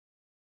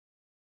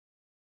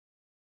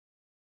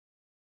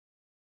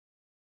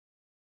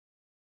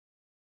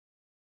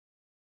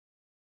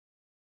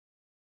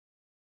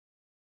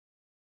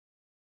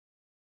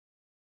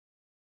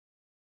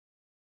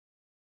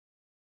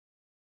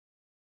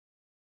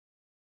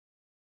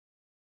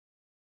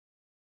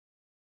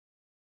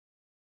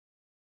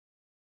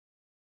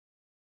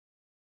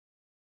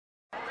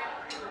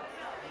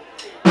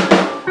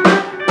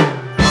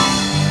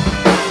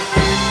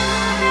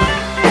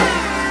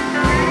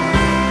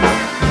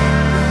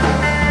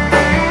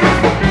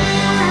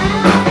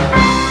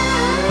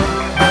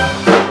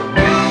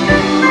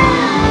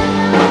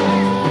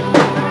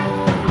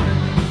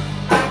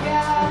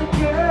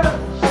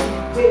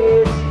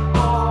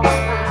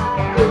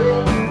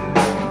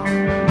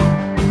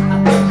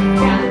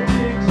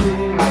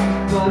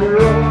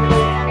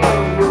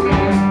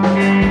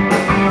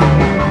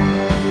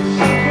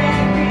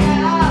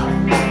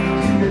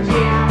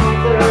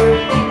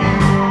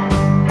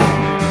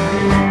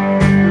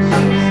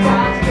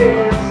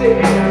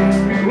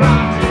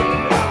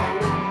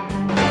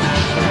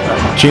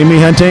Jamie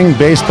Hunting,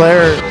 bass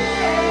player.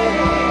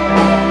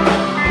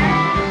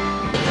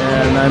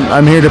 And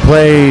I'm here to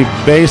play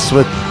bass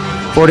with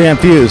 40 amp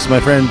Fuze, my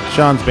friend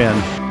Sean's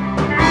band.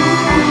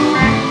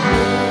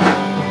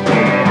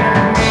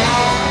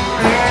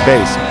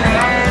 Bass.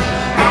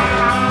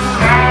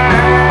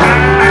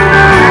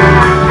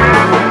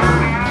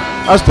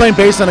 I was playing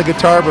bass on a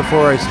guitar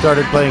before I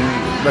started playing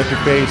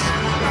electric bass.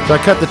 So I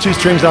cut the 2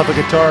 strings off the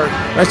guitar.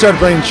 I started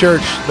playing in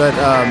church, but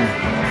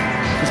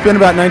it's been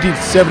about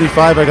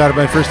 1975 I got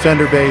my first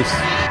Fender bass.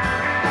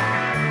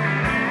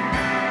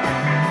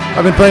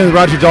 I've been playing with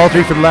Roger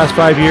Daltrey for the last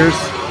 5 years.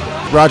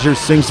 Roger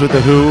sings with The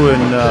Who,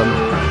 and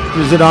it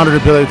was an honor to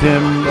play with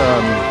him.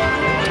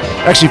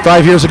 Actually,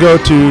 5 years ago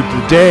to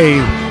the day,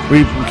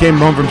 we came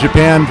home from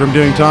Japan from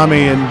doing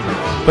Tommy and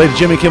played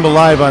Jimmy Kimmel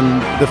Live on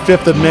the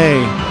 5th of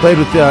May. Played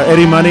with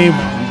Eddie Money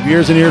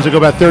years and years ago,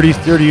 about 30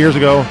 years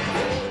ago.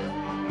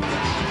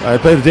 I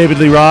played with David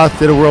Lee Roth,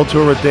 did a world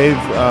tour with Dave,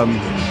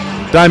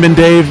 Diamond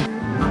Dave.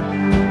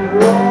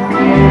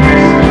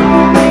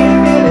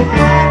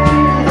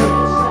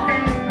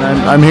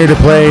 I'm here to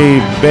play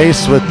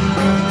bass with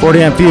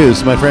 40 amp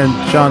Fuze, my friend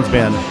Sean's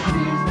band.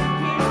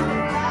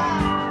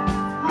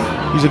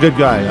 He's a good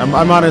guy.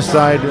 I'm on his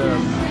side.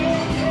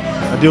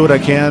 I do what I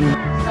can.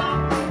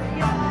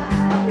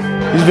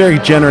 He's a very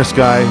generous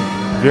guy.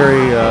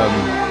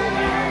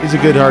 He's a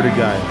good-hearted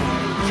guy,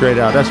 straight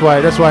out. That's why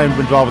I'm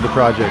involved with the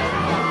project.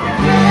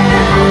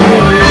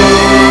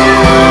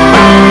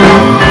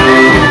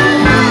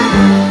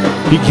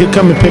 He'll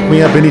come and pick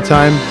me up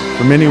anytime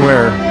from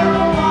anywhere.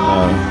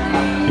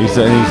 He's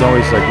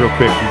always like real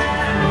quick.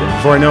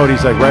 Before I know it,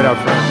 he's like right out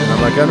front. And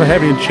I'm like, I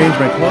haven't even changed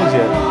my clothes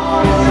yet.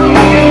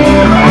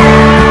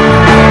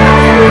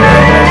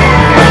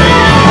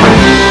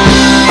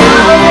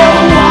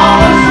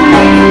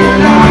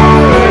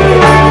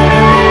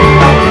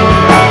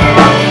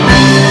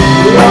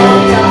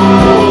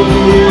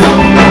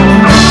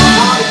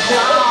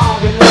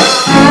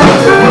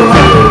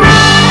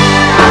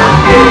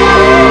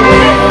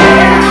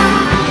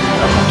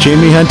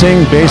 Jamie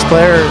Hunting, bass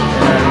player,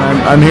 and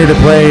I'm here to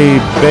play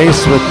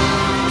bass with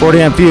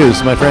 40 amp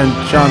Fuze, my friend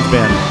Sean's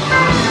band.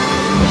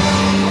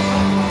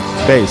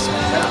 Bass.